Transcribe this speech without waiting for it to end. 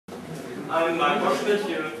I'm Marc HE Brockschmidt,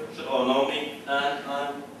 you should all know me, and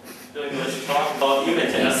I'm doing this talk about new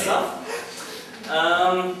maintainer stuff.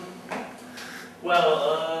 I'm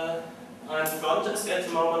front desk at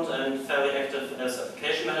the moment and fairly active as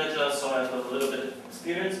application manager, so I have a little bit of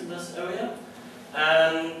experience in this area.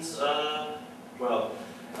 And,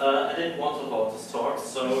 I didn't want to hold this talk,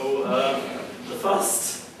 so the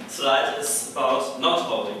first slide is about not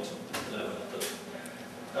holding.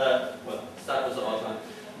 Start with the outline.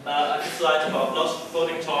 I have a slide about not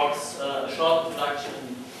holding talks, a short introduction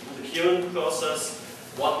to the queuing process,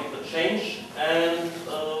 what we could change, and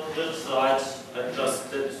a little slide I just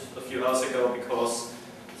did a few hours ago because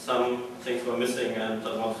some things were missing and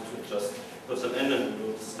I wanted to just put them in and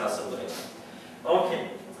we'll discuss them later. Okay,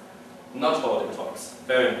 not holding talks,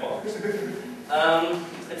 very important.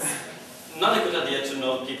 It's not a good idea to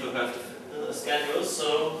know people who have a schedule,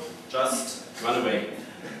 so just run away.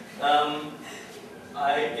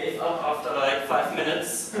 I gave up after like 5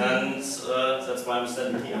 minutes, and that's why I'm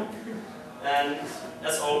standing here. And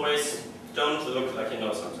as always, don't look like you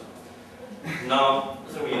know something. Now,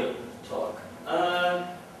 the real talk.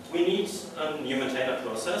 We need a new maintainer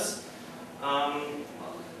process.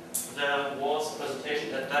 There was a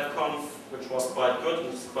presentation at DevConf which was quite good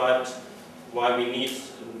and described why we need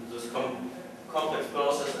this complex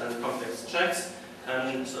process and complex checks.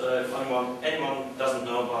 And if anyone doesn't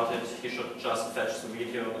know about it, he should just fetch the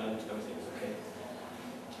video and everything is okay.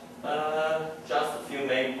 Just a few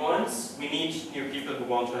main points. We need new people who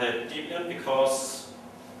want to help Debian because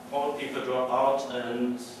old people drop out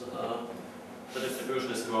and the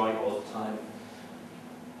distribution is growing all the time.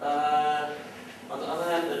 On the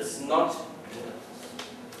other hand, it's not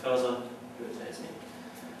further irritates me.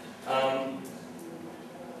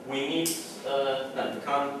 We need we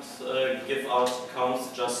can't give out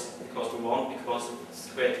accounts just because we want, because it's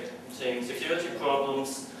creating security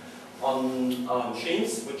problems on our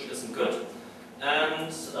machines, which isn't good.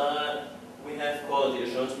 And we have quality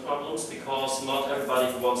assurance problems because not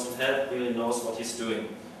everybody who wants to help really knows what he's doing.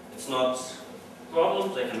 It's not a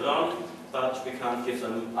problem, they can learn, but we can't give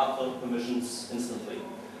them upload permissions instantly.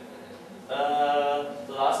 The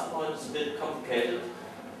last point is a bit complicated.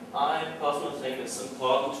 I personally think it's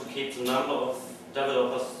important to keep the number of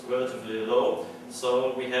developers relatively low,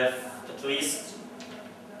 so we have at least,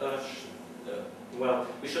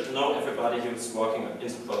 we should know everybody who's working in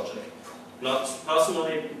the project. Not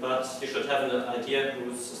personally, but you should have an idea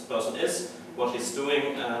who this person is, what he's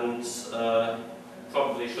doing, and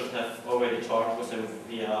probably should have already talked with him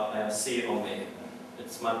via IRC or mail.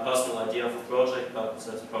 It's my personal idea of a project, but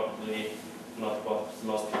that's probably not what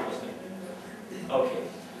most people think. Okay.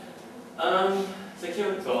 The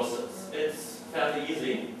queuing process. It's fairly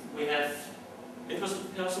easy. We have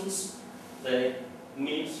interested persons, they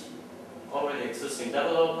meet already existing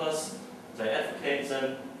developers, they advocate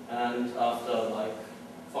them, and after like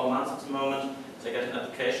 4 months at the moment, they get an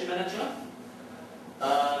application manager.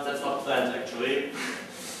 That's not planned actually.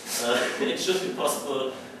 It should be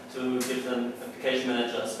possible to give them application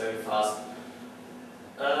managers very fast.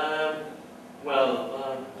 I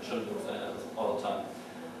shouldn't do that all the time.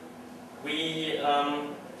 We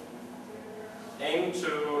aim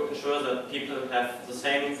to ensure that people have the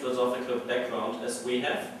same philosophical background as we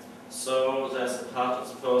have. So there's a part of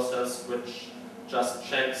the process which just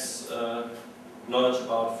checks knowledge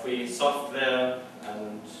about free software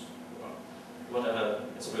and whatever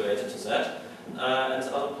is related to that. And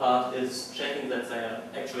the other part is checking that they are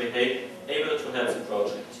actually able to help the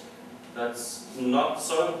project. That's not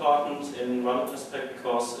so important in one respect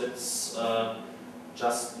because it's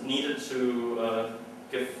just needed to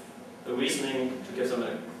give a reasoning to give them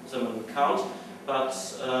an account, but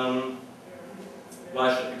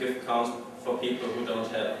why should we give accounts for people who don't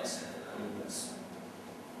help us? It's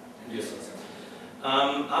useless.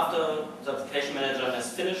 After the application manager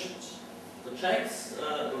has finished the checks,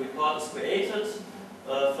 the report is created,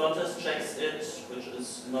 front desk checks it, which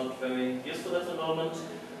is not very useful at the moment.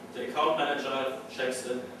 The account manager checks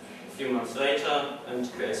it a few months later and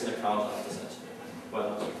creates an account after that. Well,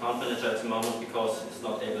 not the account manager at the moment because he's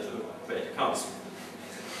not able to create accounts.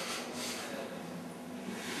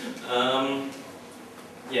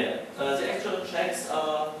 The actual checks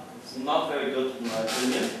are not very good in my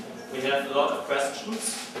opinion. We have a lot of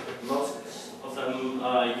questions. Most of them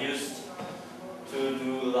are used to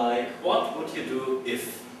do like, what would you do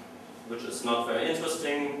if? Which is not very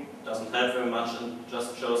interesting, doesn't help very much, and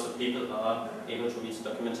just shows that people are able to read the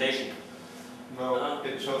documentation. No,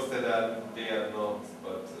 it shows that they are not,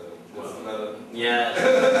 but that's another... Yeah.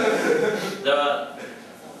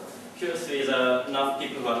 Curiously, there are enough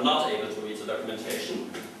people who are not able to read the documentation,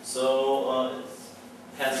 so it's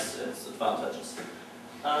has its advantages.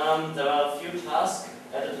 There are a few tasks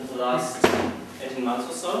added in the last 18 months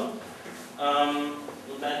or so.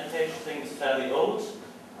 The meditation thing is fairly old.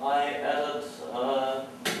 I added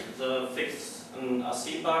the fix an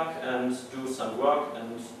RC bug and do some work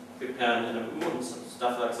and prepare an NMU and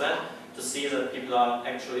stuff like that to see that people are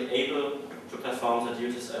actually able to perform their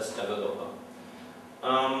duties as developer.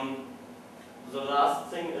 The last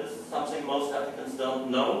thing is something most applicants don't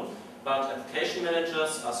know, but application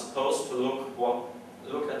managers are supposed to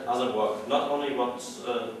look at other work, not only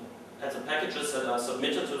at the packages that are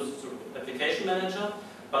submitted to the application manager,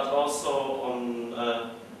 but also on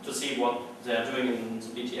to see what they are doing in the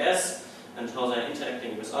BTS and how they are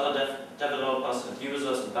interacting with other developers and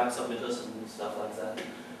users and bug submitters and stuff like that.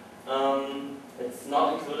 It's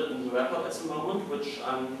not included in the report at the moment,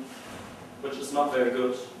 which is not very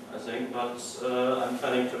good, I think, but I'm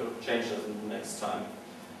planning to change that in the next time.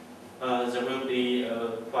 There will be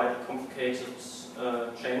a quite complicated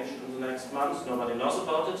change in the next month. Nobody knows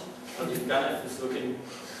about it. But even Ganef is looking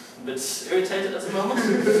a bit irritated at the moment.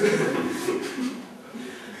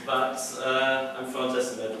 But I'm front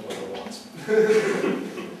estimating what I want.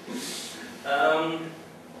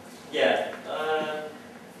 Yeah,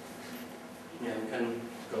 we can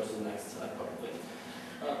go to the next slide probably.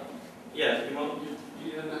 Yeah, you want?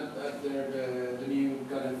 You didn't add there the new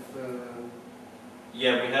kind of.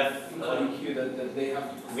 Yeah, we have. Here that they have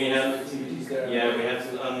to perform activities there. Yeah, we have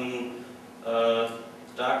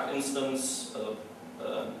dark instance,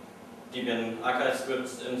 Debian archive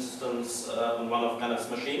script instance on one of Ganef's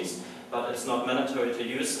machines, but it's not mandatory to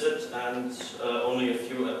use it, and only a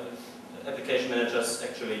few application managers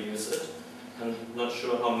actually use it. I'm not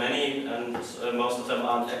sure how many, and most of them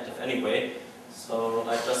aren't active anyway. So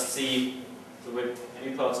I just see the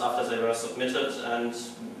reports after they were submitted, and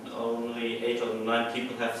only 8 or 9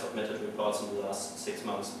 people have submitted reports in the last 6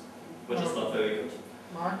 months, which is not very good.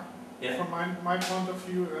 Mark, yeah? From my point of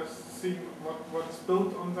view, as seeing what is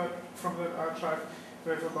built on that from that archive,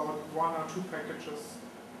 we have about 1 or 2 packages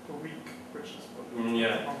a week, which is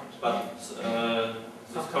yeah, but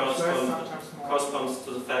this corresponds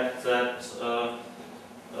to the fact that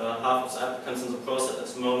half of the applicants in the process at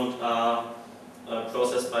the moment are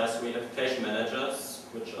processed by 3 application managers,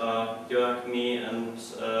 which are Jörg, me, and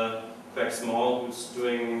Craig Small, who's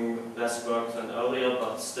doing less work than earlier,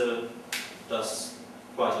 but still does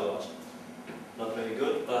quite a lot. Not very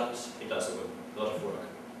good, but he does a lot of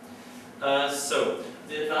work. So,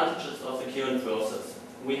 the advantages of the queuing process.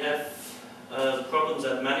 We have the problem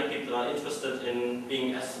that many people are interested in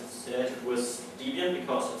being associated with Debian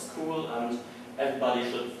because it's cool and everybody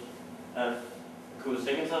should have a cool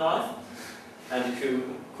thing in their life and a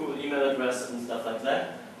cool email address and stuff like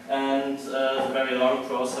that. And the very long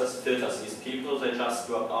process filters these people. They just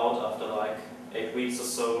drop out after like 8 weeks or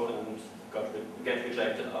so and get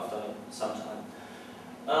rejected after some time.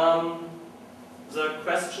 The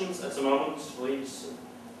questions at the moment lead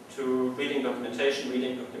to reading documentation,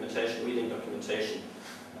 reading documentation, reading documentation.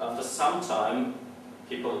 After some time,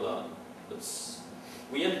 people learn. It's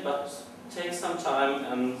weird, but it takes some time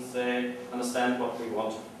and they understand what we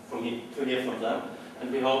want to hear from them.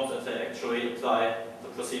 And we hope that they actually apply the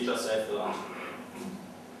procedures they've learned.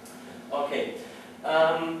 Okay.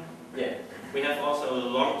 Yeah. We have also a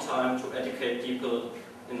long time to educate people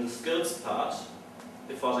in the skills part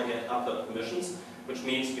before they get upper permissions, which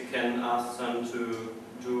means we can ask them to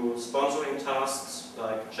do sponsoring tasks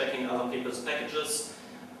like checking other people's packages.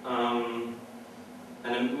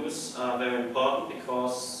 NMUs are very important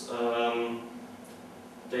because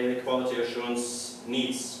daily quality assurance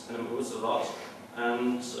needs NMUs a lot,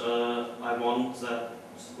 and I want that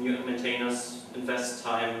new maintainers invest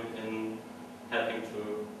time in helping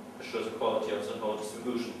to assure the quality of the whole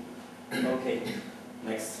distribution. Okay,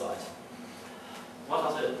 next slide. What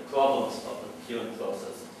are the problems of the queuing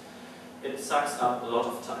process? It sucks up a lot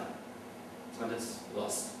of time, and it's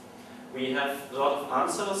lost. We have a lot of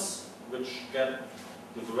answers which get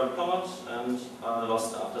to the report and are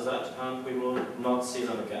lost after that, and we will not see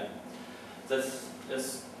them again. This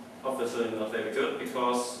is obviously not very good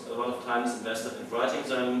because a lot of time is invested in writing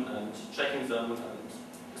them and checking them and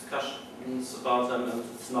discussions about them, and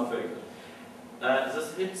it's not very good.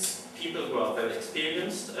 This hits people who are very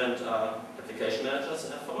experienced and are application managers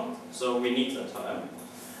therefore, so we need their time.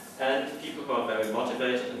 And people who are very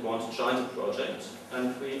motivated and want to join the project,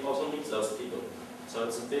 and we also need those people. So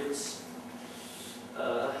it's a bit,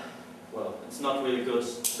 well, it's not really good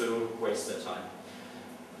to waste their time.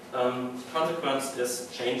 The consequence is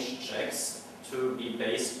change checks to be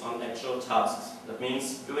based on actual tasks. That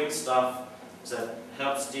means doing stuff that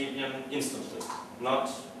helps Debian instantly,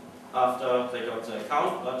 not after they got the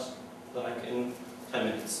account, but like in 10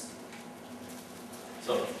 minutes.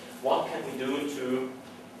 So what can we do to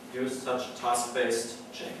use such a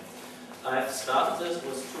task-based check? I've started this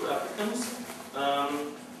with 2 applicants.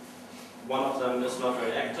 One of them is not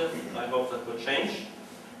very active. I hope that will change.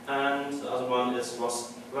 And the other one is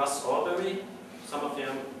Russ Albury. Some of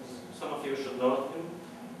you should know him.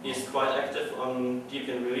 He's quite active on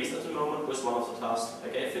Debian release at the moment with one of the tasks I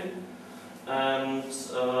gave him. And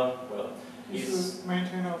well, he's the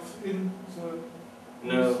maintainer of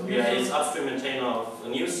he's upstream maintainer of a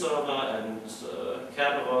news server and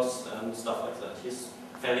Kerberos and stuff like that. He's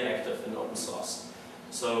fairly active in open source.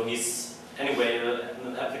 So he's anyway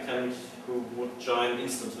an applicant who would join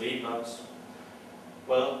instantly, but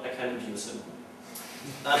well, I can abuse him.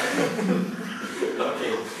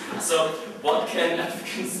 Okay, so what can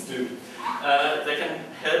applicants do? They can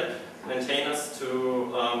help maintainers to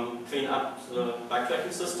clean up the bug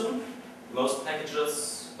tracking system. Most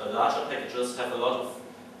packages, larger packages, have a lot of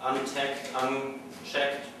unchecked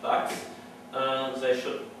bugs.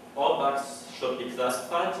 All bugs should be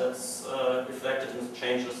classified. That's reflected in the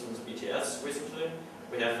changes in the BTS recently.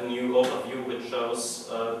 We have a new overview which shows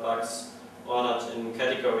bugs ordered in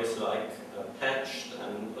categories like patched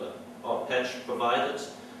and or patch provided,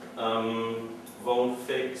 won't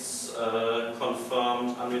fix,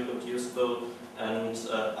 confirmed, unreproducible, and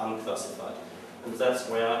unclassified. And that's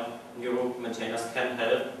where new maintainers can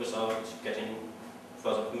help without getting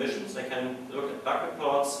further permissions. They can look at bug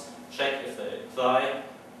reports, check if they apply,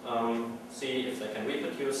 see if they can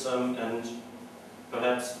reproduce them, and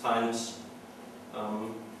perhaps find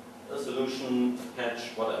a solution,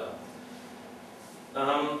 patch, whatever.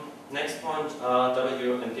 Next point are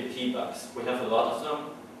WMPP bugs. We have a lot of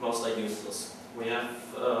them, most are useless. We have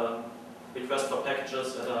requests for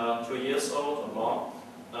packages that are 2 years old or more,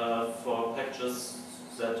 for packages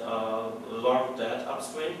that are long dead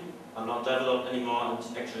upstream, are not developed anymore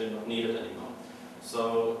and actually not needed anymore.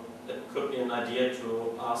 So it could be an idea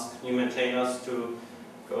to ask new maintainers to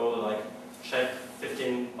go like check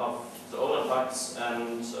 15 of the older bugs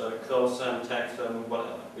and close them, tag them,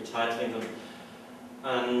 whatever, retitling them.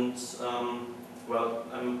 And well,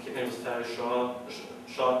 I'm keeping this very short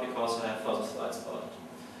because I have further slides about it.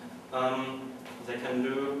 They can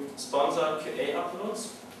do sponsored QA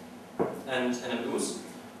uploads and NMUs.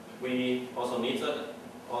 We also need that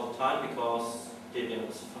all the time because Debian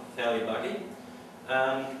is fairly buggy.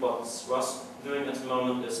 And what Russ doing at the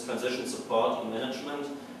moment is transition support and management.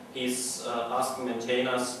 He's asking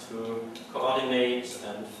maintainers to coordinate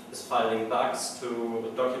and is filing bugs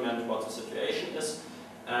to document what the situation is.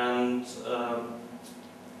 And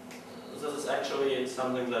this is actually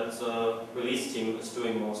something that the release team is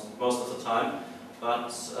doing most of the time,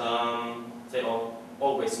 but they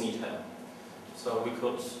always need help. So we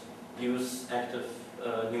could use active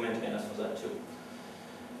new maintainers for that too.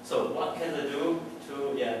 So what can they do to,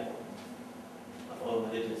 I've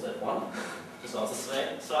already did that one, just on the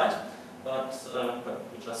slide, but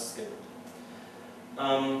we just skip it.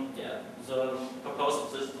 The purpose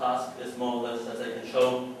of this task is more or less that they can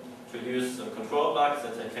show to use the control bugs,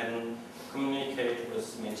 that they can communicate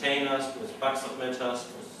with maintainers, with bug submitters,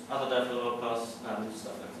 with other developers, and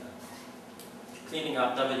stuff like that. Cleaning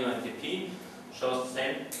up WMPP shows the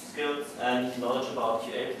same skills and knowledge about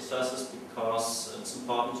QA processes, because it's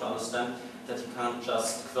important to understand that you can't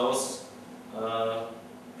just close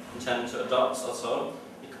intend to adopt or so,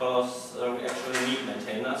 because we actually need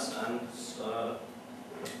maintainers, and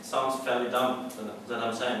it sounds fairly dumb that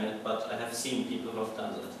I'm saying it, but I have seen people who have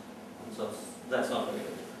done that. So that's not very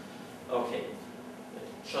good. Okay. It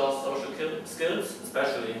shows social skills,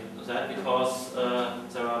 especially that, because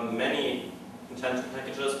there are many intensive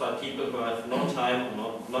packages by people who have no time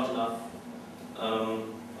or not enough.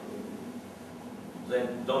 They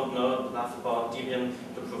don't know enough about Debian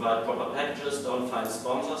to provide proper packages, don't find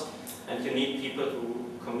sponsors, and you need people who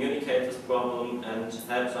communicate this problem and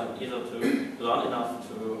help them either to learn enough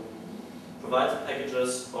to provide the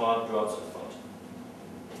packages or drop the effort.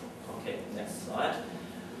 Okay, next slide.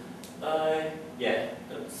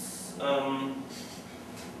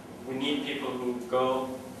 We need people who go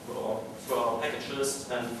through our packages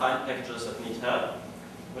and find packages that need help,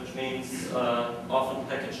 which means often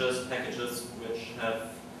packages which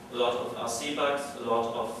have a lot of RC bugs, a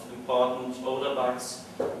lot of important older bugs,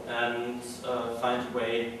 and find a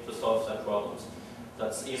way to solve their problems.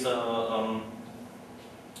 That's either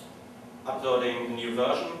uploading a new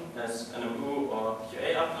version as NMU or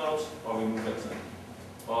QA upload, or removing them,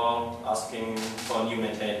 or asking for a new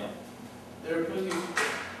maintainer. There are plenty of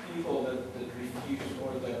people that refuse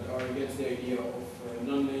or that are against the idea of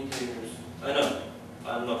non-maintainers. I know,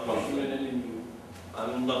 I'm not one of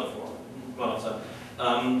not of one of them.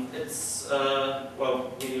 It's,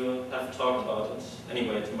 well, we will have to talk about it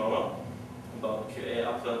anyway tomorrow, about QA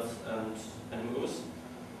uploads and NMOs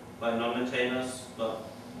by non-maintainers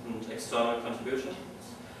and external contributions.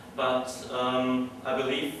 But I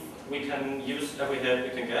believe we can use every help we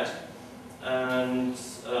can get, and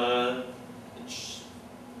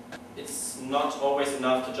it's not always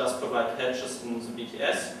enough to just provide patches in the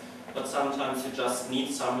BTS, but sometimes you just need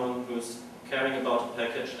someone who's caring about a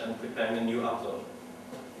package and preparing a new upload.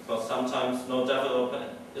 Because sometimes no developer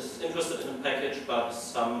is interested in a package, but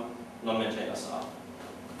some non-maintainers are.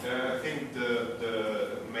 I think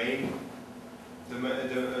the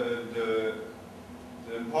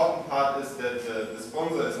important part is that the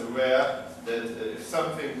sponsor is aware that if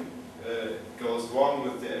something goes wrong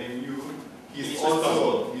with the NMU, he's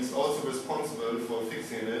also responsible for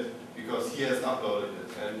fixing it because he has uploaded it.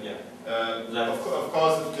 And yeah. of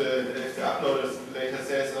course, if the uploader later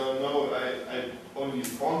says, "Oh no, I only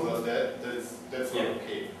sponsor that," that's not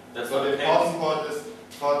okay. That's so not the okay. important part is,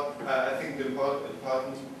 I think the important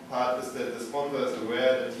part is that the sponsor is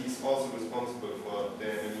aware that he's also responsible for the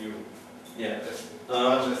NMU. Yeah. As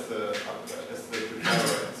much as the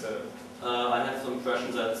preparer itself. I have the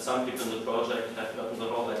impression that some people in the project have gotten the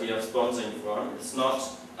whole idea of sponsoring wrong. It's not,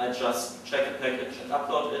 I just check a package and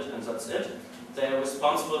upload it and that's it. They are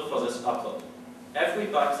responsible for this upload. Every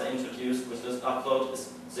bug they introduce with this upload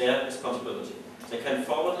is their responsibility. They can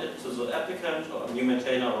forward it to the applicant or a new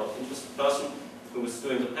maintainer or interested person who is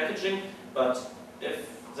doing the packaging, but if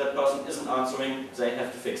that person isn't answering, they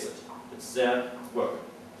have to fix it. It's their work.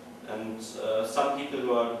 And some people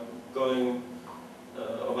who are going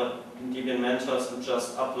over Debian mentors and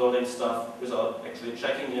just uploading stuff without actually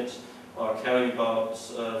checking it or caring about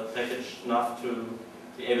the package enough to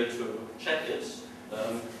be able to check it.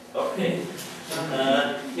 Okay.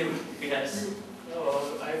 Yes. No,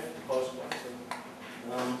 I've paused one.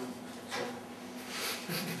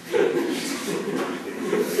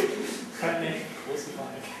 Keine große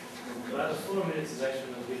Frage. Gerade 4 minutes is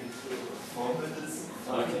actually not really true. 4 minutes?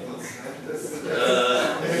 Okay.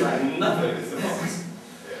 Nothing is about.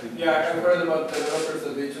 Yeah, I've heard about developers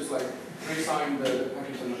that they just like re-sign the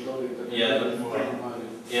package and upload it.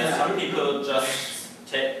 Yeah, some people just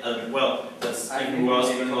take, well, that's even worse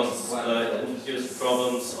because it introduces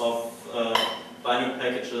problems of binary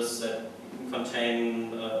packages that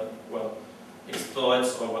contain, well,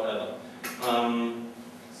 exploits or whatever.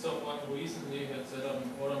 Someone recently had set up an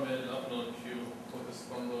automated upload queue for the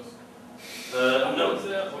sponsors. No. Is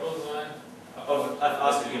there AutoSign? Oh, I've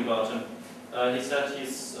asked him about him. He said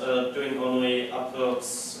he's doing only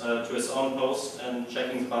uploads to his own post and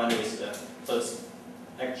checking the binaries there. So it's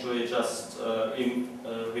actually just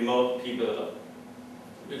remote p-builder.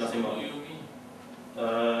 Nothing more. What do you mean?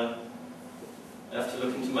 I have to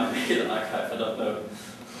look into my mail archive, I don't know.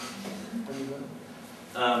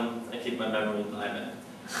 I keep my memory in iMac.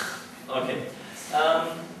 Okay.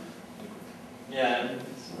 Yeah,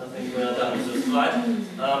 I think we're done with this slide.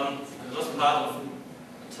 This part of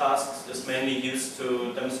tasks is mainly used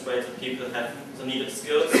to demonstrate that people have the needed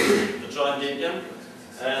skills to join Debian.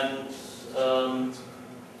 And,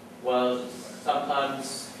 well,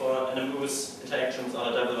 sometimes for NMOs, interaction with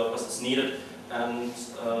other developers is needed, and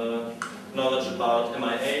knowledge about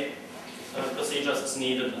MIA procedures is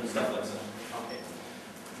needed and stuff like that.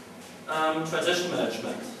 Okay. Transition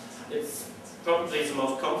management. It's probably the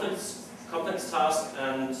most complex task,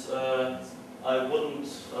 and I wouldn't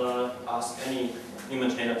ask any new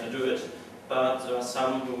maintainer to do it, but there are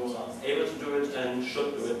some who are able to do it and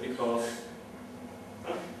should do it because...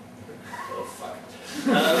 oh, fuck.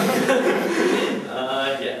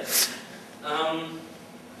 Yeah.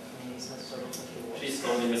 She's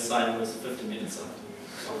holding a sign with 50 minutes on it.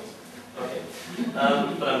 Okay.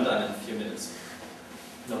 But I'm done in a few minutes.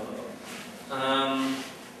 No problem.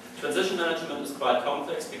 Transition management is quite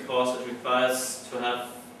complex because it requires to have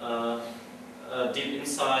a deep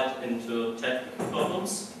insight into technical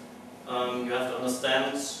problems. You have to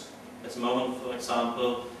understand, at the moment, for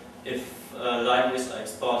example, if libraries are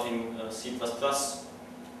exporting C++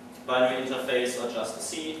 binary interface or just a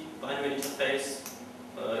C binary interface.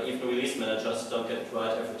 Even release managers don't get it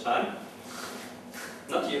right every time.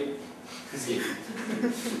 Not you. C.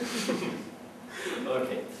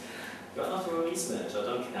 Okay. You're not a release manager,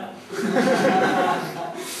 don't care.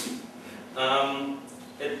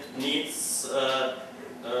 It needs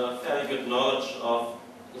fairly good knowledge of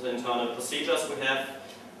the internal procedures we have,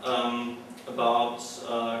 about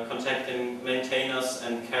contacting maintainers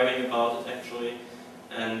and caring about it actually,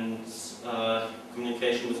 and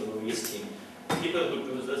communication with the release team. people who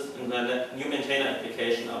do this in the new maintainer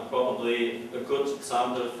application are probably a good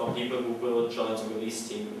example for people who will join the release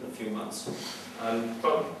team in a few months. I'm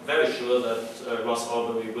very sure that Ross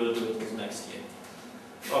Albury will do it next year.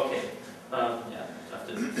 Okay, yeah,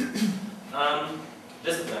 after this.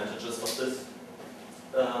 Disadvantages of this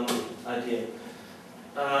idea.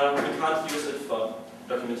 We can't use it for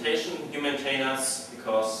documentation, new maintainers,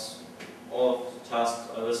 because all of the tasks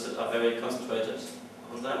are listed are very concentrated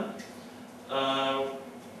on them.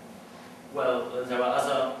 Well, there are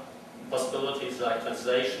other possibilities like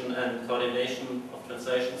translation and coordination of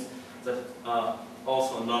translations that are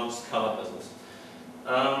also not covered by this.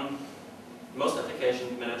 Most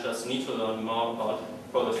application managers need to learn more about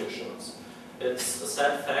quality assurance. It's a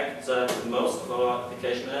sad fact that most of our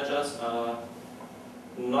application managers are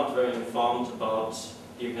not very informed about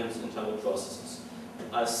Debian's internal processes.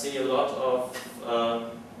 I see a lot of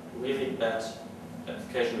really bad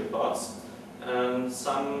application reports, and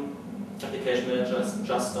some application managers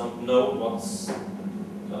just don't know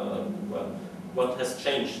what has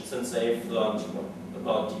changed since they've learned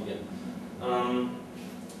about Debian.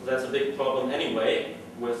 That's a big problem anyway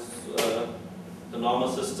with the normal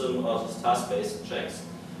system or the task-based checks,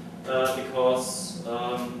 because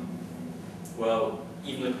well,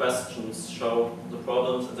 even the questions show the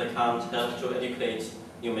problems and they can't help to educate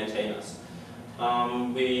new maintainers.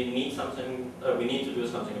 We need to do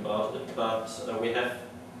something about it, but we have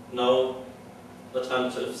no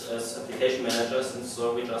alternatives as application managers, and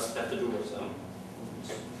so we just have to do with them.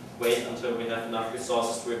 Wait until we have enough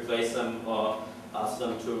resources to replace them, or ask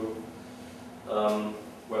them to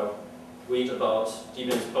well, read about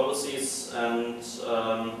Debian's policies and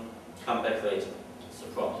come back later. It's a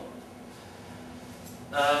problem.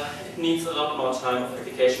 It needs a lot more time of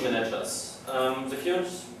application managers. The Fluent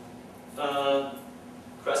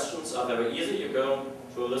questions are very easy. You go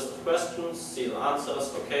to a list of questions, see the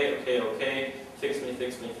answers, okay, fix me.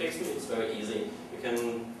 It's very easy. You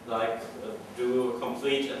can do a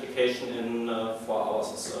complete application in 4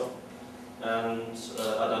 hours or so, and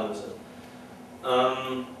are done with it.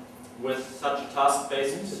 With such a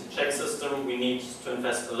task-based check system, we need to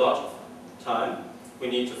invest a lot of time. We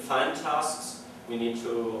need to find tasks. We need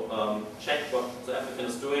to check what the applicant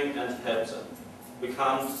is doing and help them. We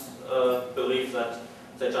can't believe that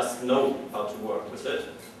they just know how to work with it.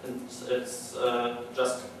 And it's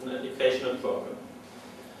just an educational program.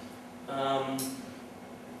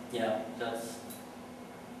 Yeah, that's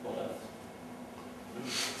what else.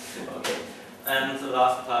 Okay. And the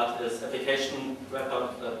last part is application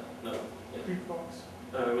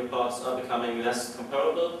reports are becoming less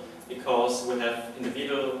comparable because we have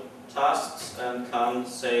individual tasks and can't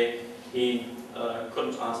say he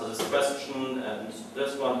couldn't answer this question and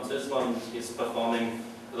this one, he's performing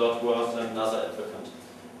a lot worse than another applicant.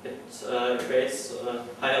 It creates a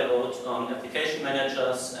higher load on application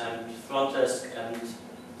managers and front desk and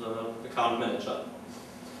the account manager.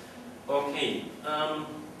 Okay,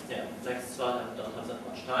 yeah, next slide, I don't have that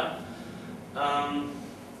much time.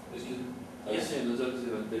 Excuse me. I Yes. see another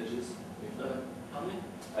disadvantages. How many?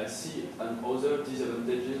 I see another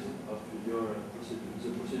disadvantages of your procedure. The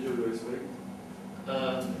procedure you explain. I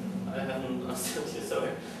haven't understood you,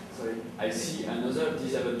 sorry. Sorry. I see another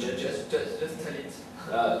disadvantages. Just tell it.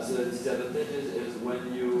 The disadvantages is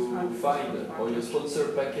when you find or you sponsor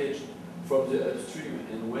package from the upstream,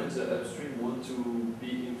 and when the upstream want to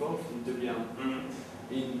be involved in Debian,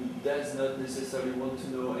 it does not necessarily want to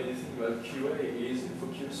know anything about QA. He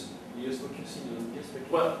is focusing on this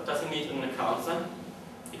package. Well, does he need an account then?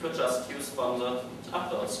 He could just use sponsored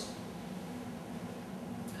uploads.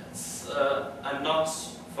 I'm not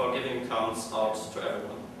for giving accounts out to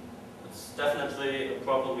everyone. It's definitely a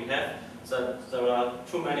problem we have, that there are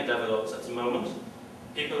too many developers at the moment.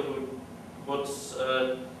 People who would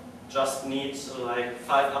just need like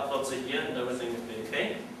 5 uploads a year and everything would be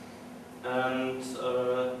okay. And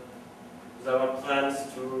there are plans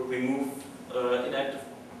to remove inactive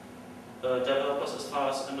developers as far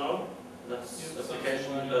as I know. That's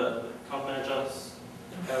application account managers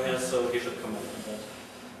area, so he should comment on that.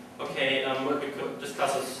 Okay, we could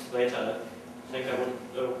discuss it later. I think I would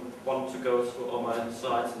want to go through all my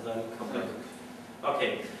slides and then come back.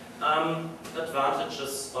 Okay,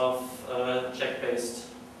 advantages of check-based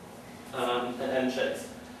and checks.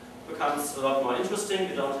 Becomes a lot more interesting.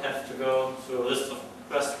 You don't have to go through a list of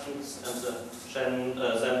questions and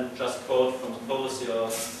then just quote from the policy or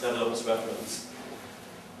developer's reference.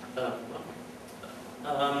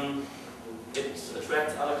 It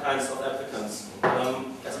attracts other kinds of applicants.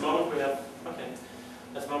 At the moment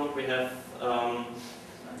we have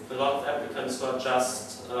a lot of applicants who are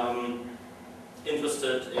just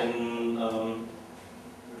interested in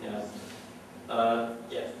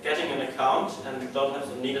getting an account and don't have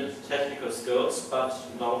the needed technical skills, but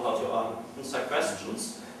know how to answer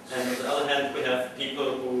questions. And on the other hand, we have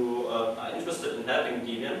people who are interested in helping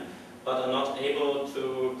Debian, but are not able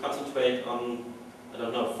to concentrate on, I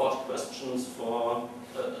don't know, 40 questions for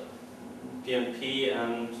PNP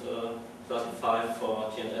and 35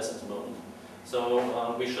 for TNS at the moment.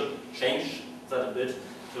 So we should change that a bit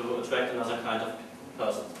to attract another kind of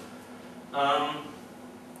person.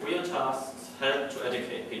 Real tasks help to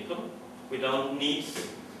educate people. We don't need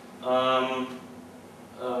a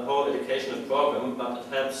whole educational program, but it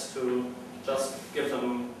helps to just give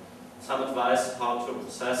them some advice how to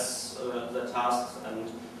process their tasks and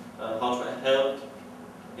how to help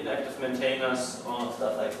inactive maintainers or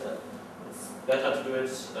stuff like that. It's better to do it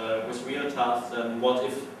with real tasks than what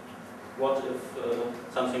if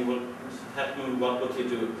something would happen, what would you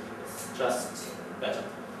do? It's just better.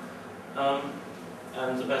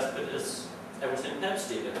 And the best bit is everything helps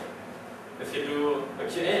Debian. If you do a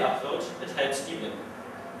QA upload, it helps Debian.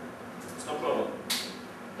 It's no problem.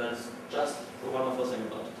 That's just a wonderful thing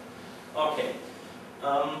about it. Okay,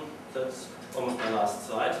 that's almost my last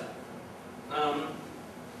slide.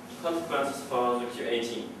 Consequences for the QA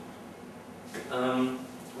team.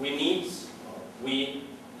 We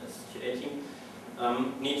as QA team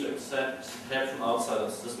need to accept help from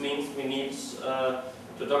outsiders. This means we need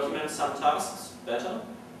to document some tasks better.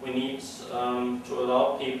 We need to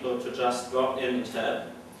allow people to just drop in and help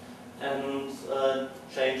and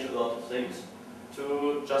change a lot of things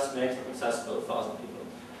to just make them accessible for other people.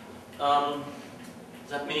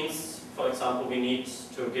 That means, for example, we need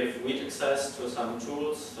to give read access to some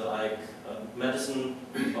tools like medicine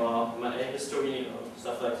or MA history or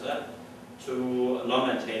stuff like that to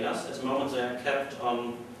non-maintainers. At the moment they are kept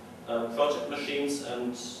on project machines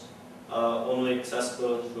and are only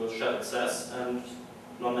accessible through shared access, and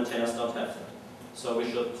non-maintainers don't have that. So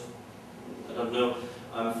we should, I don't know,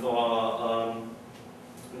 for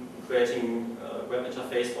creating a web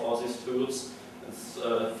interface for all these tools, it's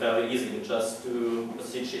fairly easy. You just do a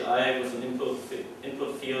CGI with an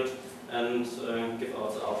input field and give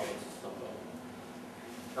out the output. It's no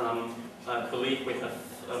problem. I believe we have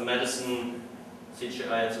a medicine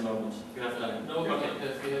CGI at the moment. You have that? No, we have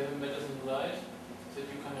a medicine light that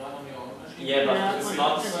you can run on your own machine. Yeah, but Yeah,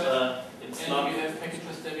 it's not. We have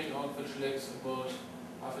packages stepping out which lags about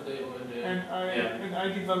half a day or a day. And I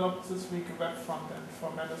developed this week a web frontend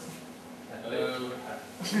for medicine. Das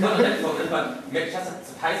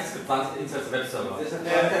heißt, es gibt wahnsinnig Internet Webserver.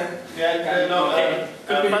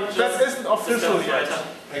 But that isn't official yet.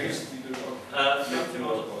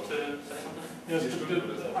 Yes,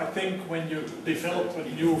 I think when you develop a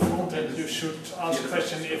new frontend, you should ask the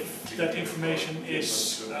question if that information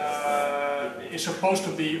is supposed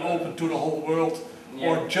to be open to the whole world,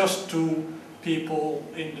 or just to people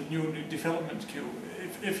in the new development queue.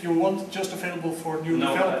 If you want just available for new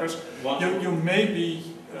developers, you maybe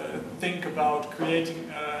think about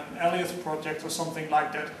creating an alias project or something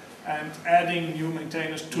like that, and adding new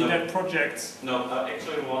maintainers to that project. No, I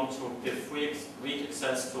actually want to give free read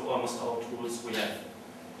access to almost all tools we have.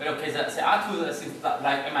 Okay, the R tool is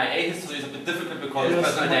like MIA history is a bit difficult because of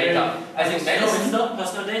personal data. I think no, it's not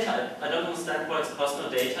personal data. I don't understand why it's personal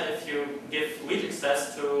data if you give read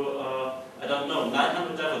access to, I don't know,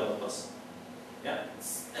 900 developers. Yeah,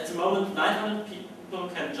 at the moment 900 people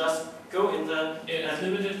can just go in the... Yeah, it's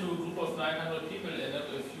limited to a group of 900 people and not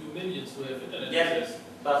a few millions who have internet access.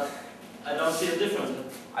 But I don't see a difference.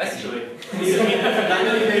 I see. Actually. It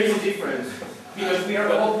makes a difference. Because we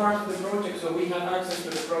are all part of the project, so we have access to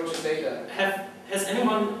the project data. Has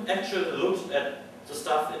anyone actually looked at the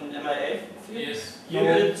stuff in MIA? Yes. You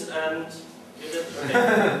did, and you did? Okay.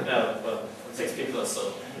 Yeah, well, 6 people or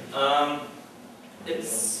so.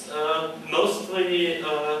 It's mostly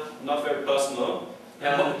not very personal.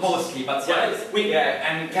 Yeah, mostly, but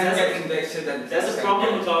And can get indexed and there's a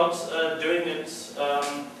problem about doing it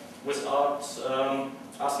without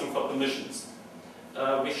asking for permissions.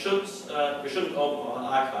 We shouldn't open our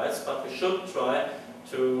archives, but we should try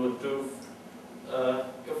to do.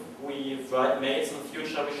 If we write mails in the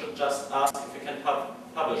future, we should just ask if we can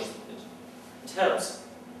publish it. It helps.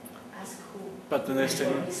 Ask who? But the next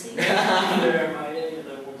thing.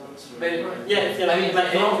 Yeah, if you like,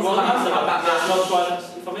 won't answer, but there's no private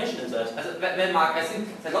information in that. Well, Mark, I think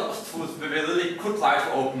there are a lot of tools we really could try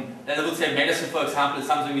to open. And I would say medicine, for example, is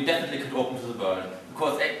something we definitely could open to the world.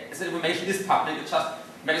 Because the information is public, it's just,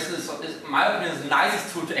 medicine is, in my opinion, the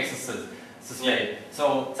nicest tool to access this way.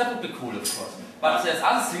 So that would be cool, of course. But there's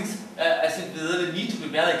other things I think we really need to be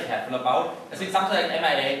very careful about. I think something like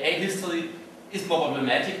MIA history is more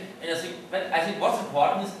problematic. And I think what's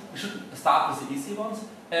important is we should start with the easy ones.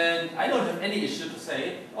 And I don't have any issue to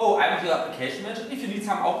say, oh, I'm your application manager. If you need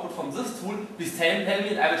some output from this tool, please tell me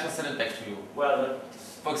and I will just send it back to you. Well,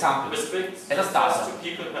 for example, restricts us to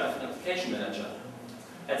people who have an application manager.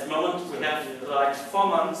 At the moment, we have like 4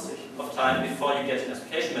 months of time before you get an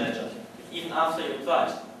application manager, even after you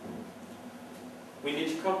applied. We need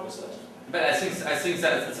to cope with that. But I think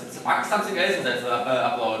that it's a bug, something else in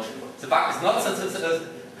that approach. The bug is not that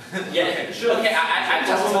yeah, sure. Okay, I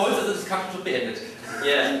just told that the discussion should be ended.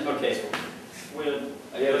 Yeah, okay.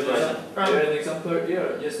 I have an example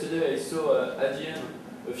here. Yesterday I saw at the end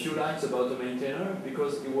a few lines about the maintainer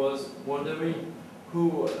because he was wondering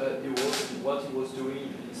who he was, what he was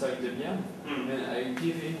doing inside Debian, and I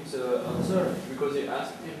give him the answer because he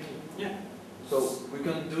asked me. Yeah. So we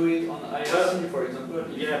can do it on IRC, for example,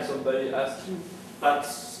 if somebody asks you. But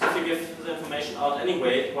if you give the information out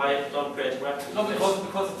anyway, why don't create a web page? No,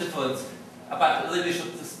 because it's different. But really we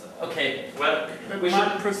should okay. Well, we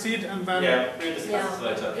should proceed and then we'll discuss it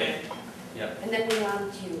later, okay? Yeah. And then we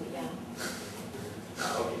round you,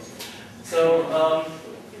 Okay. So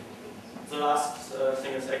the last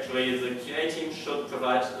thing is actually the QA team should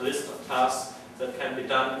provide a list of tasks that can be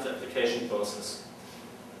done in the application process.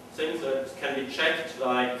 Things that can be checked,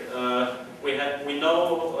 like we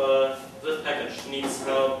know this package needs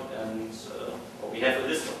help, and or we have a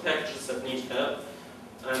list of packages that need help,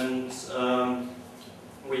 and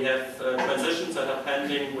we have transitions that are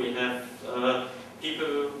pending. We have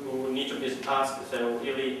people who need to be asked if they're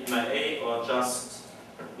really MIA or just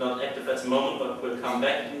not active at the moment, but will come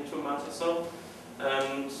back in 2 months or so.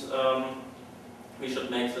 And we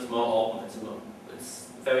should make this more open at the moment. It's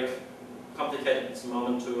very complicated at the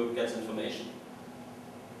moment to get information.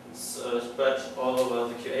 It's spread all over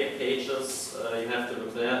the QA pages. You have to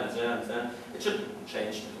look there and there and there. It should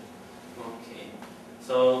change. Okay.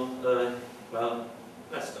 So, well,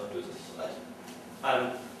 let's not do this slide.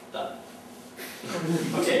 I'm done.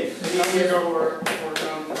 Okay. Now we go over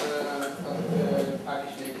the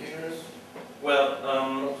package maintainers. Well,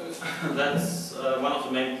 that's one of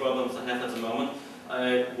the main problems I have at the moment.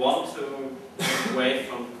 I want to move away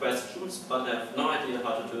from questions, but I have no idea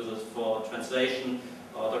how to do this for translation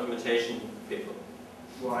or documentation people.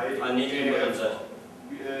 Why? I need to learn that.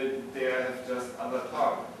 They have just other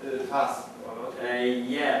tasks, or not?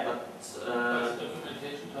 Yeah, but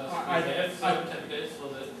documentation tasks. We have some templates for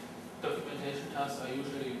the documentation tasks are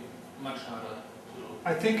usually much harder to do.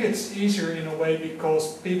 I think it's easier in a way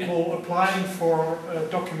because people applying for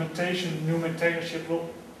documentation, new maintainership will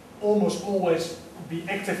almost always be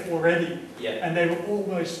active already, and they will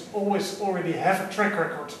always already have a track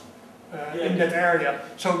record in that area.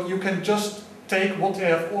 So you can just take what they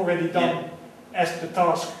have already done as the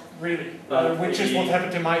task, really, which is what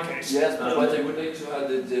happened in my case. Yes, but what I would like to add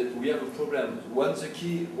is that we have a problem. Once the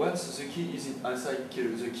key is inside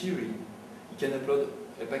the keyring, you can upload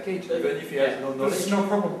a package, even if he has no knowledge. There's no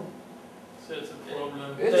problem. So it's a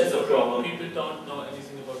problem. It's a problem. People don't know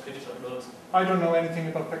anything about package uploads. I don't know anything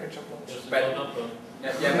about package uploads. Just But- don't upload.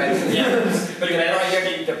 But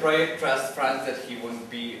the project trusts Franz that he won't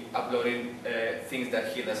be uploading things that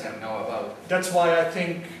he doesn't know about. That's why I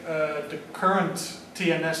think the current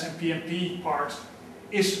TNS and PNP part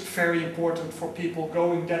is very important for people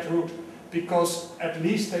going that route, because at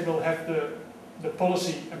least they will have the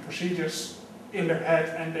policy and procedures in their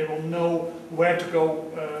head, and they will know where to go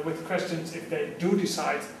with questions if they do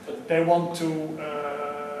decide they want to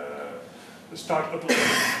start uploading.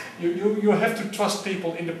 You have to trust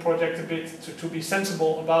people in the project a bit to be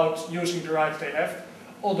sensible about using the rights they have.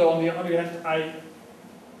 Although on the other hand, I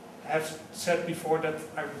have said before that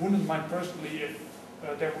I wouldn't mind personally if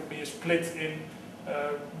there would be a split in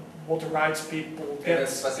what the rights people get.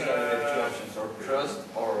 There's basically two options, or trust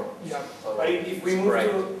or... But if we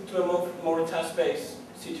move to a more task-based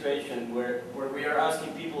situation where we are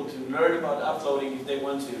asking people to learn about uploading if they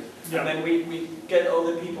want to, and then we get all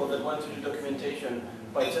the people that want to do documentation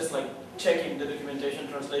by just like checking the documentation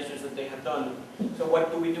translations that they have done. So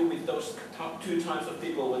what do we do with those two types of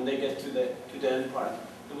people when they get to the end part?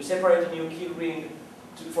 Do we separate a new key ring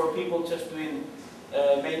for people just doing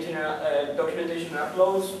documentation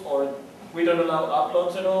uploads, or we don't allow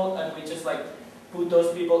uploads at all, and we just like put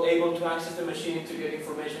those people able to access the machine to get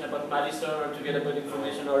information about Madison or to get about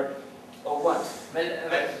information or what? Well,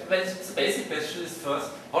 the basic question is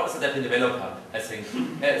first, what is a Debian developer, I think.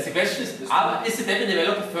 The question is the Debian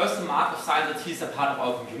developer first a mark of sign that he's a part of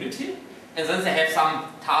our community, and then they have some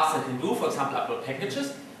tasks they can do, for example, upload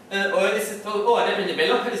packages, or is it, a Debian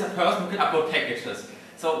developer is a person who can upload packages.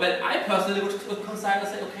 So when I personally would consider,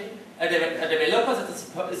 say, okay, a developer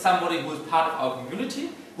is somebody who is part of our community,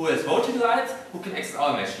 who has voting rights, who can access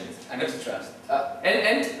our machines. And it's trust.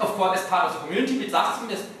 And of course, as part of the community, we trust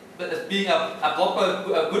him as being a proper,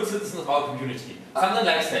 a good citizen of our community. Something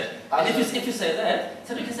like that. And if you say that,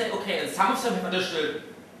 then we can say, okay, and some of them have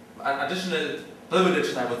additional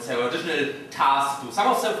privileges, I would say, or additional tasks to do. Some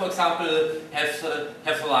of them, for example, have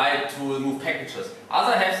the right to remove packages.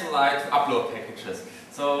 Others have the right to upload packages.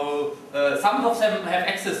 So some of them have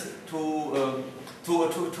access to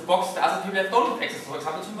boxes that other people don't have access to. For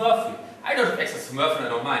example, to Murphy. I don't have access to Murphy and I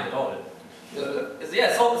don't mind at all.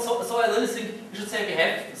 Yeah, so I really think we should say we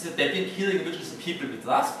have the Debian keyring, which is the people with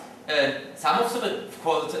us. Some of them, of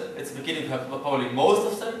course, it's the beginning, probably most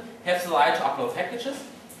of them, have the right to upload packages.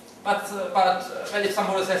 But well, if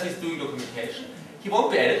somebody says he's doing documentation, he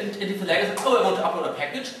won't be added. And if the later says, oh, I want to upload a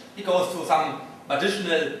package, he goes to some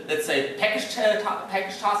additional, let's say, package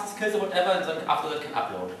task skills or whatever, and then after that can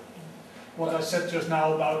upload. What I said just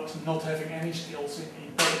now about not having any skills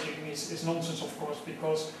in packaging is nonsense, of course,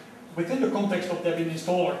 because within the context of Debian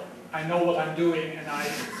installer, I know what I'm doing and I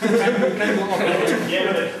can do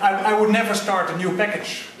upload. I would never start a new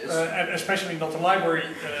package, especially not a library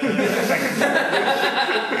package.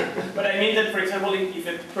 But I mean that, for example, if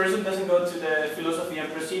a person doesn't go to the philosophy and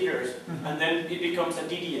procedures, and then it becomes a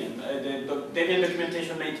DDM, the Debian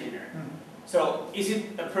documentation maintainer. So, is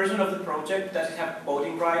it a person of the project? Does it have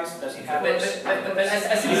voting rights? Does it have... As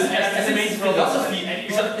a main philosophy,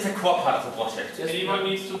 it's a core part of the project. Anyone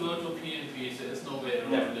needs to go to PNP, so there's no way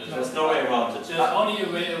around it. There's no way around it. There's only a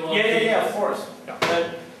way around it. Yeah, of course. Yeah.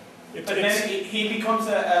 But then he becomes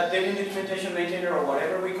a Debian documentation maintainer or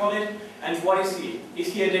whatever we call it, and what is he? Is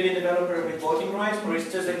he a Debian developer with voting rights, or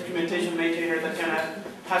is just a documentation maintainer that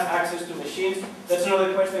has access to machines? That's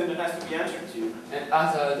another question that has to be answered to. And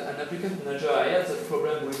as an applicant manager, I had that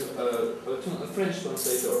problem with a French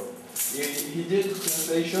translator. He did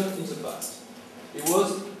translation in the past. He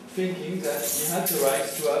was thinking that he had the right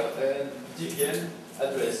to have a Debian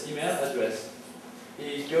address, email address.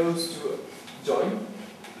 He goes to join.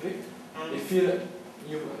 He feel that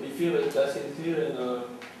he feel in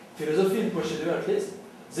philosophy and procedure at least.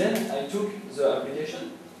 Then I took the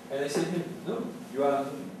application and I said to him, no, you are.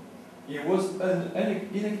 He was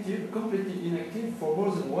inactive, completely inactive for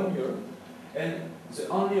more than 1 year, and the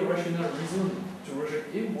only rational reason to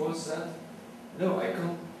reject him was that no, I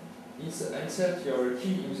can't insert your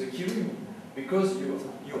key in the keyring because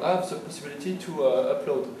you have the possibility to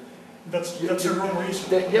upload. That's a wrong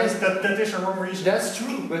reason. Yes, that is a wrong reason. That's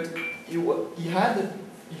true, but he had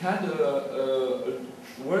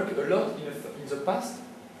worked a lot in the past.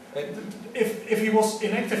 If he was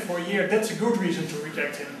inactive for a year, that's a good reason to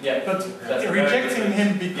reject him. Yeah, but rejecting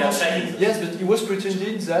him because yes, but he was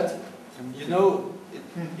pretending that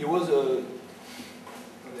he was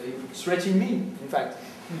threatening me. In fact,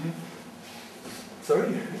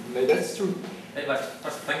 sorry, but that's true. Hey, but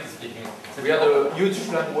frankly speaking, we had a huge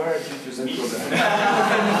plan where due to that problem.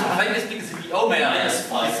 Frankly speaking, the PO mail it's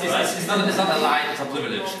not a lie, it's a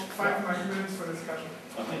privilege. 5 minutes for discussion.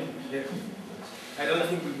 Okay. Yeah. I don't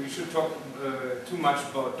think we should talk too much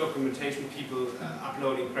about documentation people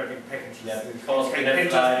uploading crappy packages. Yeah, because it can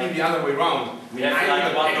just be the other way around. We have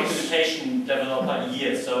like one documentation developer a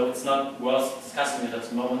year, so it's not worth discussing it at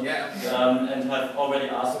the moment. Yeah. And I've already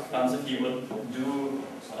asked Franz if he would do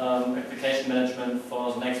application management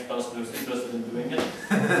for the next person who's interested in doing it.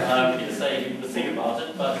 He did say he would think about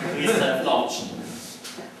it, but we have launched.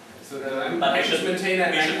 So I'm a package maintainer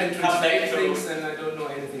and I can translate things and I don't know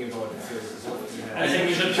anything about it. So I think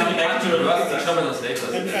we should come back to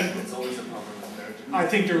it's always a problem. I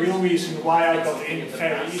think the real reason why I got in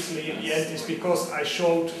very easily in the end is because I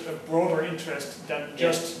showed a broader interest than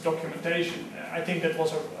just documentation. I think that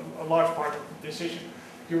was a large part of the decision.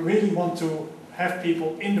 You really want to have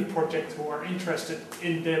people in the project who are interested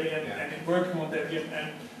in Debian and in working on Debian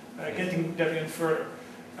and getting Debian further.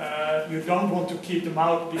 You don't want to keep them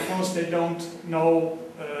out because they don't know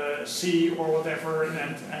C or whatever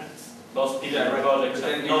and those people are projects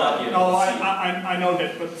have no idea. No, I know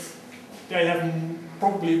that, but they have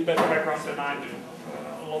probably better background than I do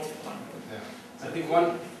a lot of the time. Yeah. I think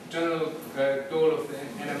one general goal of the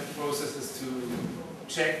NF process is to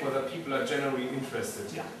check whether people are generally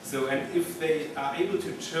interested. Yeah. So, and if they are able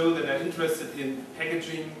to show that they're interested in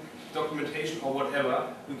packaging, documentation or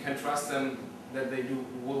whatever, we can trust them that they do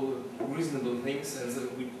reasonable things, and so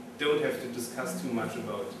we don't have to discuss too much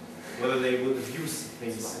about whether they will abuse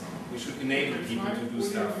things. We should enable people to do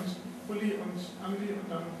stuff.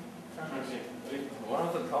 One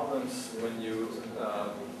of the problems when you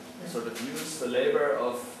sort of use the labor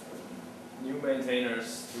of new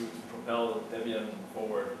maintainers to propel Debian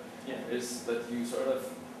forward is that you sort of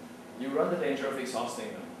run the danger of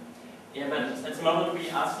exhausting them. Yeah, but at the moment we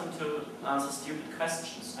ask them to answer stupid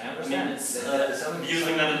questions. I understand. I mean, it's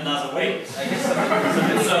using them in another way.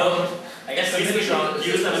 I guess we should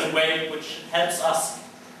use them in a way which helps us.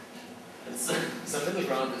 Some middle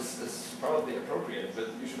ground is probably appropriate, but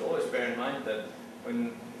you should always bear in mind that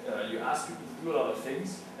when you ask people to do a lot of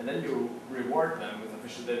things, and then you reward them with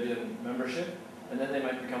official Debian membership, and then they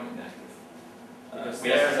might become inactive. We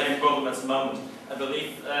have the same problem at the moment. I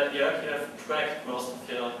believe, Jörg, you have tracked most of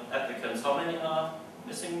your applicants. How many are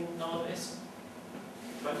missing nowadays?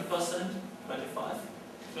 20%? 25%?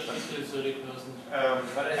 20 to 30%.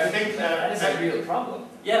 But I think that is a real problem.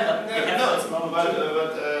 Yeah, but we have no, at the moment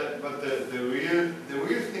but the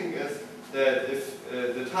real thing is that if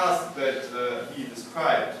the task that he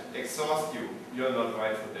described exhausts you, you're not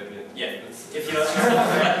right for Debian. Yeah, if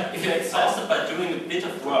you're exhausted by doing a bit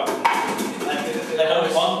of work, I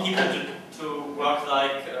don't want people to work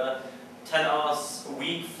like 10 hours a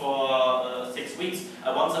week for 6 weeks.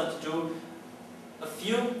 I want them to do a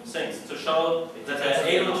few things to show that they're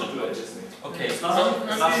able to do it. Okay, it's not so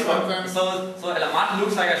Martin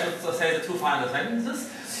looks like I should say the two final sentences.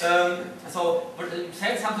 So, but you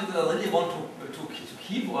said something that I really want to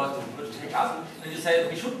keep or to take up, and you said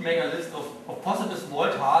we should make a list of possible small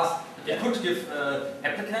tasks that we could give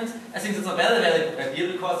applicants. I think that's a very, very good idea,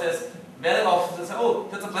 because there's very often they say, oh,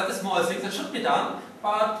 that's a very small thing that should be done,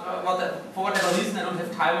 but for whatever reason I don't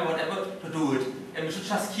have time or whatever to do it. And we should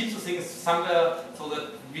just keep the things somewhere so that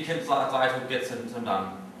we can try to get them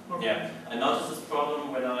done. Okay. Yeah, I noticed this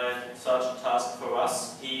problem when I searched a task for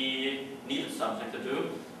us. He needed something to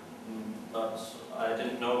do, but I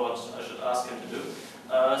didn't know what I should ask him to do.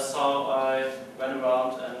 So I went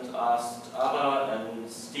around and asked Abba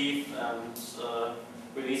and Steve and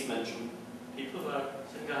release management people. I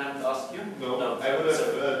think I haven't asked you. No, I would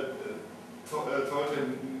have told him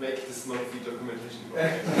make this monthly documentation.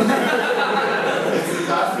 It's a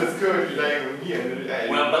task that's currently lying on me, and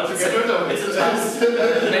well, but it's a task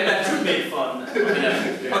that should be fun.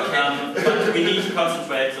 But we need to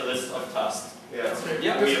concentrate the list of tasks.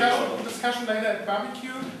 Discussion later at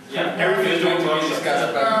barbecue. Everything will be discussed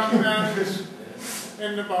at barbecue.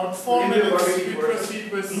 In about 4 minutes, we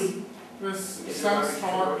proceed with some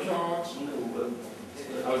talk about.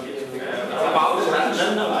 What are you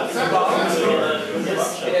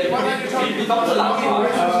talking about?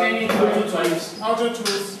 Auto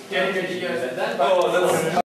tools. Oh, that's